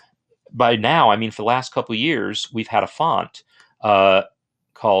 by now, I mean, for the last couple of years, we've had a font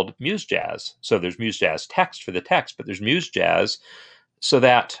called MuseJazz. So there's MuseJazz text for the text, but there's MuseJazz so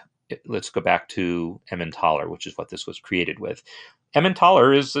that, let's go back to Emmentaler, which is what this was created with.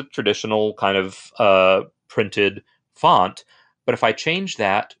 Emmentaler is a traditional kind of printed font, but if I change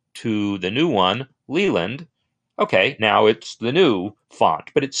that to the new one, Leland, okay, now it's the new font,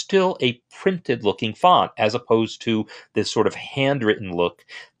 but it's still a printed looking font as opposed to this sort of handwritten look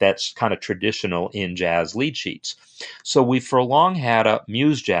that's kind of traditional in jazz lead sheets. So we've for long had a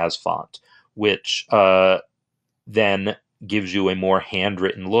MuseJazz font, which then gives you a more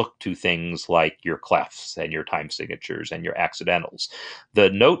handwritten look to things like your clefs and your time signatures and your accidentals.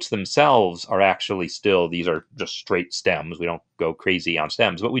 The notes themselves are actually still, these are just straight stems. We don't go crazy on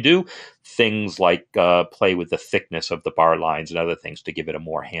stems, but we do things like play with the thickness of the bar lines and other things to give it a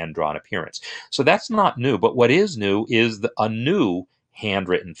more hand-drawn appearance. So that's not new, but what is new is a new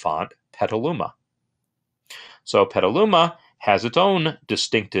handwritten font, Petaluma. So Petaluma has its own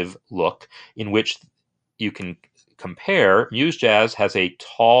distinctive look in which you can compare. MuseJazz has a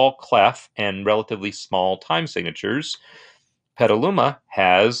tall clef and relatively small time signatures. Petaluma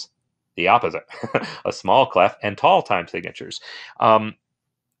has the opposite, a small clef and tall time signatures.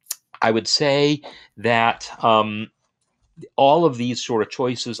 I would say that all of these sort of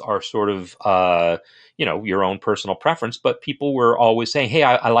choices are sort of, your own personal preference, but people were always saying, hey,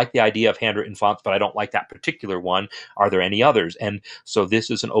 I like the idea of handwritten fonts, but I don't like that particular one. Are there any others? And so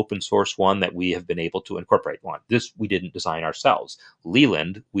this is an open source one that we have been able to incorporate. This we didn't design ourselves.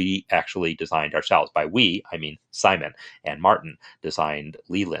 Leland, we actually designed ourselves. By we, I mean Simon and Martin designed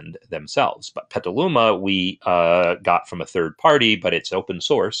Leland themselves. But Petaluma we got from a third party, but it's open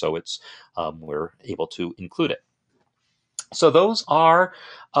source, so it's we're able to include it. So those are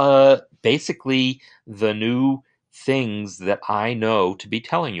basically the new things that I know to be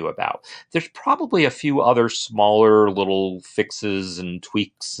telling you about. There's probably a few other smaller little fixes and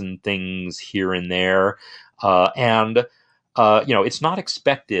tweaks and things here and there. And it's not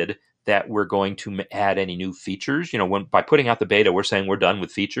expected that we're going to add any new features. By putting out the beta, we're saying we're done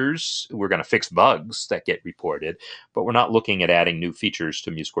with features. We're going to fix bugs that get reported, but we're not looking at adding new features to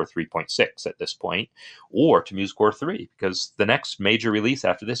MuseScore 3.6 at this point, or to MuseScore 3, because the next major release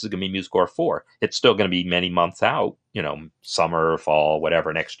after this is going to be MuseScore 4. It's still going to be many months out, summer, fall,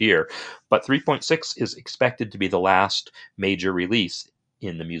 whatever, next year. But 3.6 is expected to be the last major release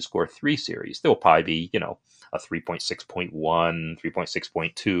in the MuseScore 3 series. There will probably be, a 3.6.1,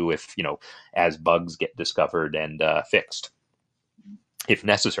 3.6.2 if, as bugs get discovered and fixed, if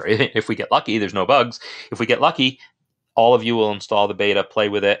necessary. If we get lucky, there's no bugs. If we get lucky, all of you will install the beta, play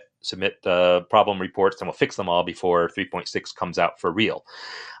with it, submit problem reports, and we'll fix them all before 3.6 comes out for real.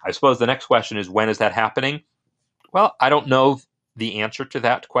 I suppose the next question is, when is that happening? Well, I don't know the answer to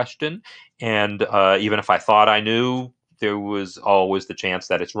that question. And even if I thought I knew, there was always the chance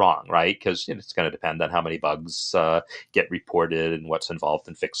that it's wrong, right? Because it's going to depend on how many bugs get reported and what's involved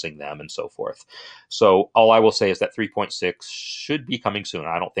in fixing them and so forth. So all I will say is that 3.6 should be coming soon.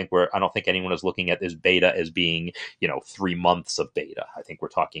 I don't think anyone is looking at this beta as being 3 months of beta. I think we're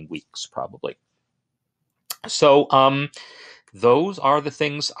talking weeks probably. So those are the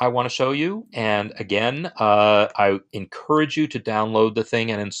things I want to show you. And again, I encourage you to download the thing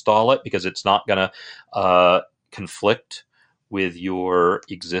and install it, because it's not going to conflict with your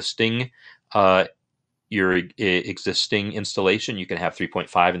existing installation. You can have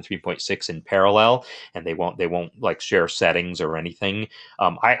 3.5 and 3.6 in parallel, and they won't like share settings or anything.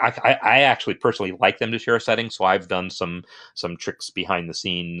 I actually personally like them to share settings, so I've done some tricks behind the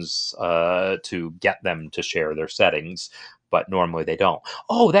scenes to get them to share their settings, but normally they don't.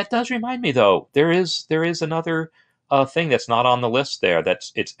 Oh, that does remind me though, there is another thing that's not on the list there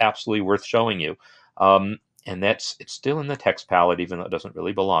it's absolutely worth showing you. and it's still in the text palette, even though it doesn't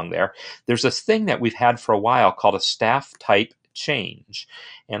really belong there. There's this thing that we've had for a while called a staff type change.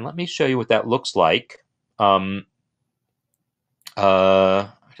 And let me show you what that looks like. I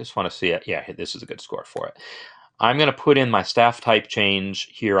just want to see it. Yeah, this is a good score for it. I'm going to put in my staff type change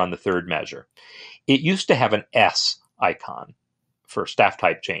here on the third measure. It used to have an S icon for staff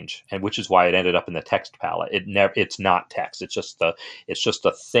type change, and which is why it ended up in the text palette. It's not text. It's just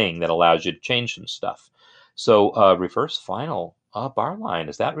a thing that allows you to change some stuff. So reverse final bar line,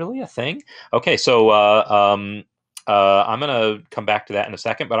 is that really a thing? Okay, so I'm going to come back to that in a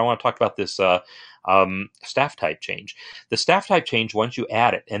second, but I want to talk about this staff type change. The staff type change, once you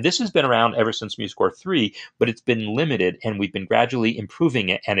add it, and this has been around ever since MuseScore 3, but it's been limited, and we've been gradually improving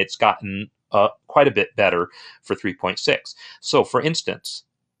it, and it's gotten quite a bit better for 3.6. So for instance,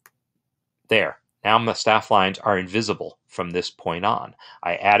 there, now my staff lines are invisible from this point on.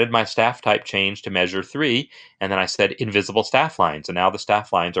 I added my staff type change to measure 3, and then I said invisible staff lines, and now the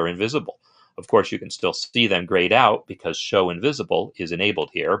staff lines are invisible. Of course, you can still see them grayed out because show invisible is enabled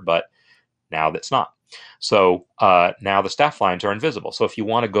here, but now that's not. So now the staff lines are invisible. So if you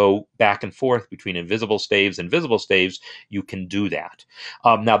want to go back and forth between invisible staves and visible staves, you can do that.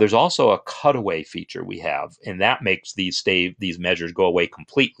 Now there's also a cutaway feature we have, and that makes these measures go away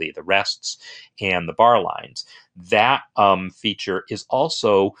completely, the rests and the bar lines. That feature is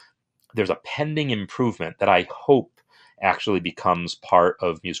also, there's a pending improvement that I hope actually becomes part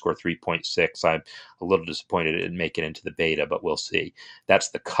of MuseScore 3.6. I'm a little disappointed it didn't make it into the beta, but we'll see. That's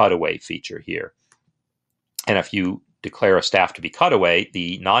the cutaway feature here. And if you declare a staff to be cutaway,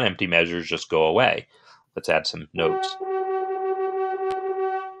 the non-empty measures just go away. Let's add some notes.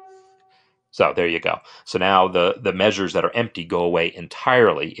 So there you go. So now the measures that are empty go away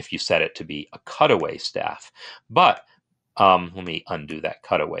entirely if you set it to be a cutaway staff. But let me undo that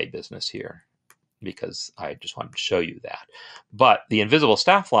cutaway business here, because I just wanted to show you that. But the invisible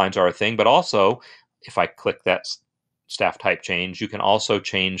staff lines are a thing, but also if I click that staff type change, you can also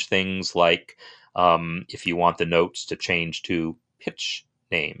change things like if you want the notes to change to pitch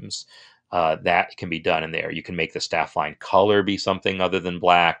names, that can be done in there. You can make the staff line color be something other than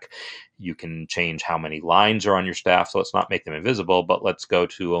black. You can change how many lines are on your staff. So let's not make them invisible, but let's go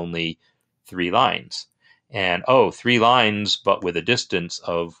to only 3 lines. And 3 lines, but with a distance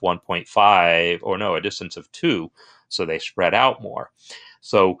of 1.5, or no, a distance of 2, so they spread out more.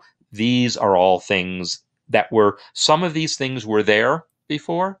 So these are all things that some of these things were there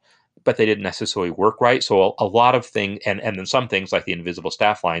before, but they didn't necessarily work right. So a lot of things, and then some things like the invisible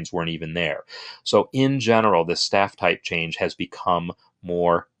staff lines weren't even there. So in general, this staff type change has become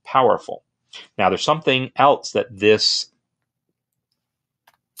more powerful. Now there's something else that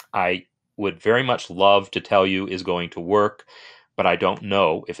I would very much love to tell you is going to work, but I don't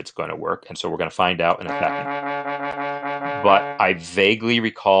know if it's going to work, and so we're going to find out in a second. But I vaguely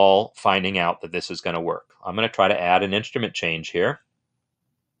recall finding out that this is going to work. I'm going to try to add an instrument change here.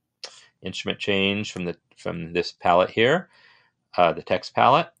 Instrument change from this palette here, the text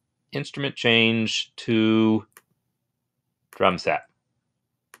palette. Instrument change to drum set.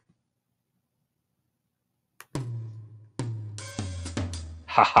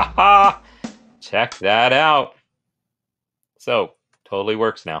 Ha ha ha! Check that out. So, totally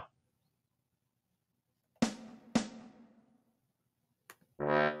works now.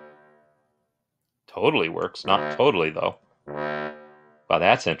 Totally works, not totally though. Well,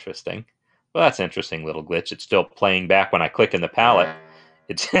 that's interesting. Well, that's an interesting little glitch. It's still playing back when I click in the palette.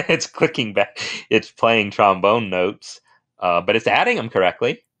 It's clicking back. It's playing trombone notes, but it's adding them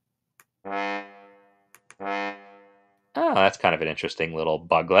correctly. Oh, that's kind of an interesting little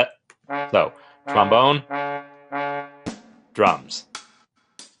buglet. So, trombone, drums.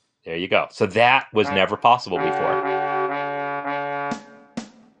 There you go. So that was never possible before.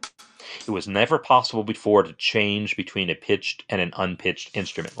 It was never possible before to change between a pitched and an unpitched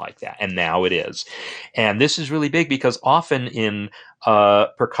instrument like that, and now it is. And this is really big because often in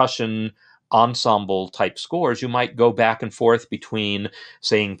percussion ensemble type scores, you might go back and forth between,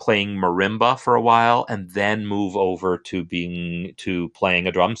 saying, playing marimba for a while and then move over to playing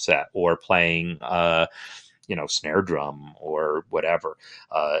a drum set or playing snare drum or whatever.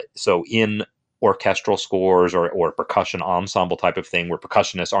 So in orchestral scores or percussion ensemble type of thing, where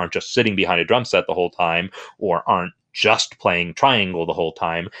percussionists aren't just sitting behind a drum set the whole time or aren't just playing triangle the whole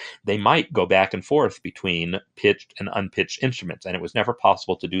time, they might go back and forth between pitched and unpitched instruments, and it was never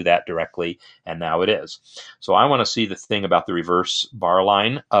possible to do that directly, and now it is. So I want to see the thing about the reverse bar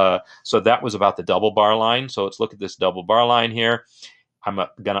line. So that was about the double bar line. So let's look at this double bar line here. I'm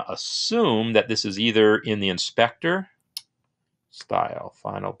going to assume that this is either in the inspector, style,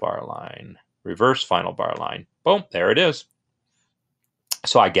 final bar line. reverse final bar line. Boom, there it is.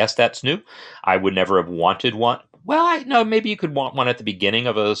 So I guess that's new. I would never have wanted one. Well, I know maybe you could want one at the beginning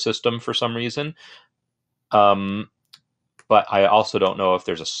of a system for some reason. But I also don't know if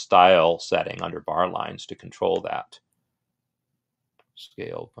there's a style setting under bar lines to control that.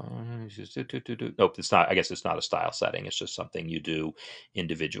 Scale. Nope, it's not. I guess it's not a style setting. It's just something you do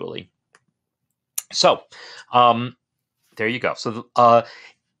individually. So, there you go. So,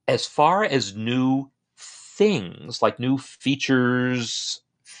 as far as new things, like new features,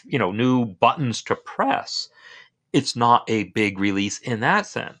 new buttons to press, it's not a big release in that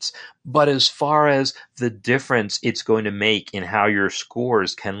sense. But as far as the difference it's going to make in how your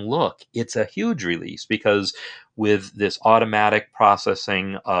scores can look, it's a huge release, because with this automatic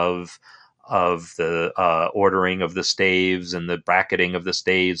processing of the ordering of the staves and the bracketing of the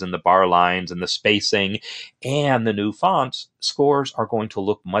staves and the bar lines and the spacing and the new fonts, scores are going to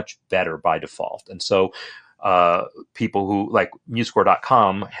look much better by default. And so people who, like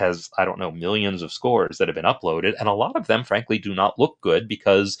MuseScore.com has, I don't know, millions of scores that have been uploaded, and a lot of them frankly do not look good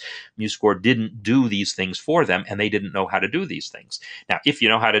because MuseScore didn't do these things for them, and they didn't know how to do these things. Now, if you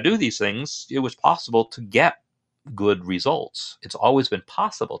know how to do these things, it was possible to get good results. It's always been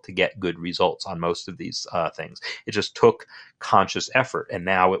possible to get good results on most of these things. It just took conscious effort, and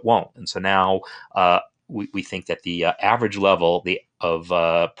now it won't. And so now we think that the average level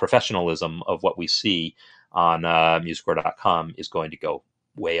of professionalism of what we see on MuseScore.com is going to go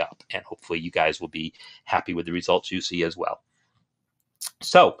way up, and hopefully you guys will be happy with the results you see as well.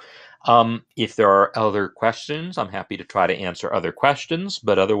 So if there are other questions, I'm happy to try to answer other questions,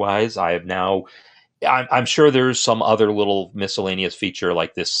 but otherwise I'm sure there's some other little miscellaneous feature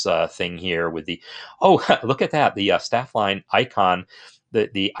like this thing here with the, look at that, the staff line icon.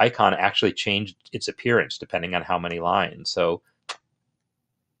 The icon actually changed its appearance depending on how many lines. So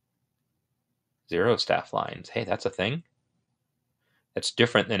 0 staff lines. Hey, that's a thing. That's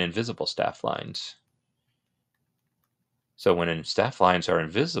different than invisible staff lines. So when staff lines are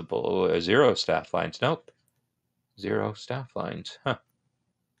invisible, 0 staff lines. Nope. 0 staff lines. Huh.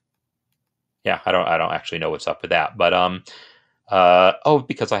 Yeah, I don't actually know what's up with that. But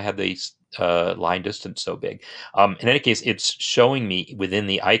because I had the line distance so big. In any case, it's showing me within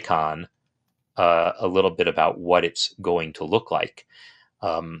the icon a little bit about what it's going to look like.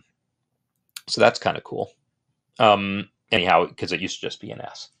 So that's kind of cool. Anyhow, because it used to just be an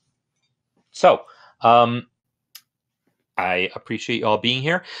S. So I appreciate you all being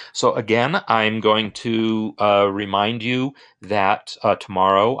here. So again, I'm going to remind you that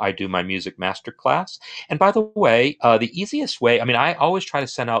tomorrow I do my music masterclass. And by the way, the easiest way, I always try to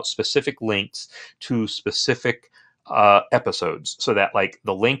send out specific links to specific episodes, so that like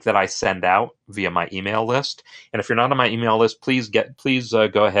the link that I send out via my email list. And if you're not on my email list, please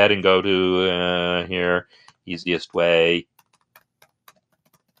go ahead and go to here, easiest way.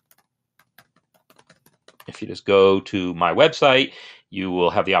 If you just go to my website, you will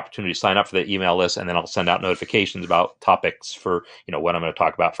have the opportunity to sign up for the email list, and then I'll send out notifications about topics for, what I'm going to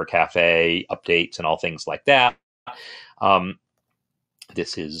talk about for Café, updates, and all things like that.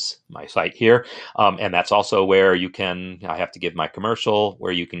 This is my site here. And that's also where I have to give my commercial,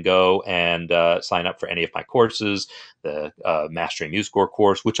 where you can go and sign up for any of my courses, the Mastering MuseScore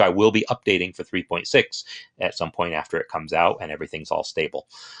course, which I will be updating for 3.6 at some point after it comes out and everything's all stable.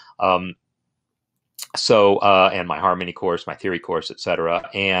 And my harmony course, my theory course, etc.,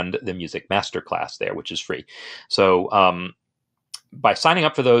 and the music masterclass there, which is free. So by signing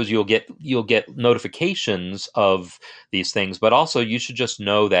up for those, you'll get notifications of these things. But also, you should just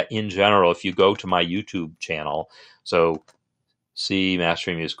know that in general, if you go to my YouTube channel, so see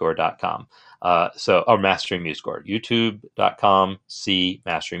masteringmusescore.com, or Mastering MuseScore, youtube.com, see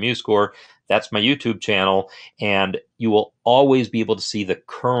Mastering MuseScore. That's my YouTube channel, and you will always be able to see the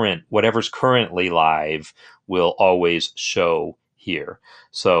whatever's currently live will always show here.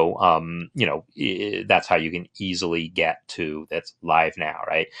 So, that's how you can easily get to that's live now,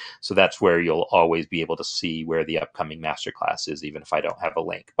 right? So that's where you'll always be able to see where the upcoming masterclass is, even if I don't have a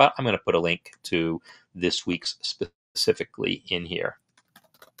link. But I'm going to put a link to this week's specifically in here.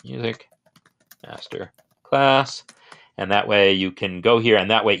 Music master class. And that way you can go here,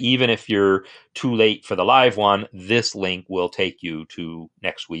 and that way, even if you're too late for the live one, this link will take you to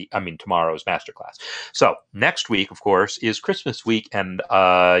tomorrow's masterclass. So next week, of course, is Christmas week, and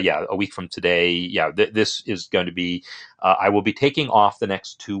a week from today, this is going to be, I will be taking off the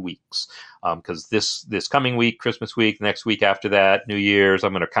next 2 weeks, because this coming week, Christmas week, next week after that, New Year's,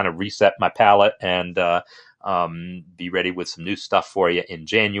 I'm going to kind of reset my palette and Be ready with some new stuff for you in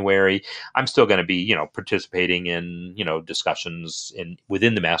January. I'm still going to be, participating in, discussions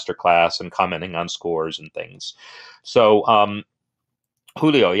within the master class and commenting on scores and things. So,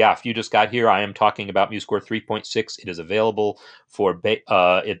 Julio, yeah, if you just got here, I am talking about MuseScore 3.6. It is available for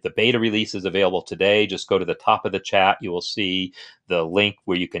the beta release is available today. Just go to the top of the chat. You will see the link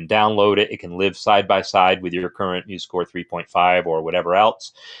where you can download it. It can live side by side with your current MuseScore 3.5 or whatever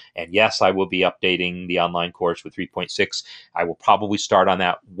else. And yes, I will be updating the online course with 3.6. I will probably start on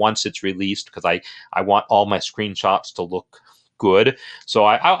that once it's released because I want all my screenshots to look good. So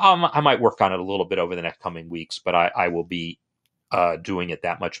I might work on it a little bit over the next coming weeks, but I will be doing it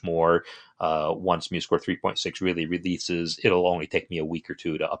that much more once MuseScore 3.6 really releases. It'll only take me a week or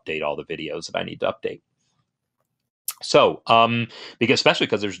two to update all the videos that I need to update. So, especially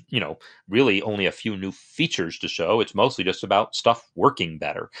because there's, really only a few new features to show. It's mostly just about stuff working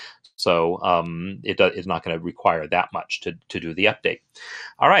better. So it's not going to require that much to do the update.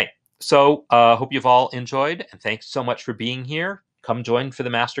 All right. So hope you've all enjoyed, and thanks so much for being here. Come join for the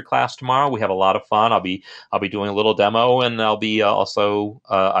masterclass tomorrow. We have a lot of fun. I'll be doing a little demo, and I'll be also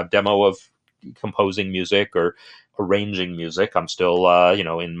a demo of composing music or arranging music. I'm still,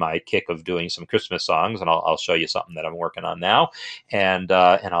 in my kick of doing some Christmas songs, and I'll show you something that I'm working on now, and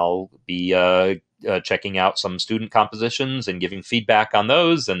I'll be checking out some student compositions and giving feedback on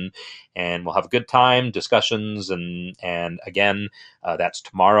those, and we'll have a good time, discussions, and again, that's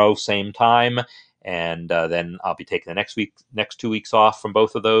tomorrow, same time. And then I'll be taking the next 2 weeks off from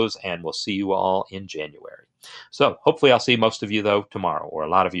both of those, and we'll see you all in January. So hopefully I'll see most of you, though, tomorrow, or a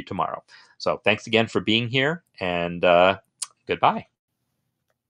lot of you tomorrow. So thanks again for being here, and goodbye.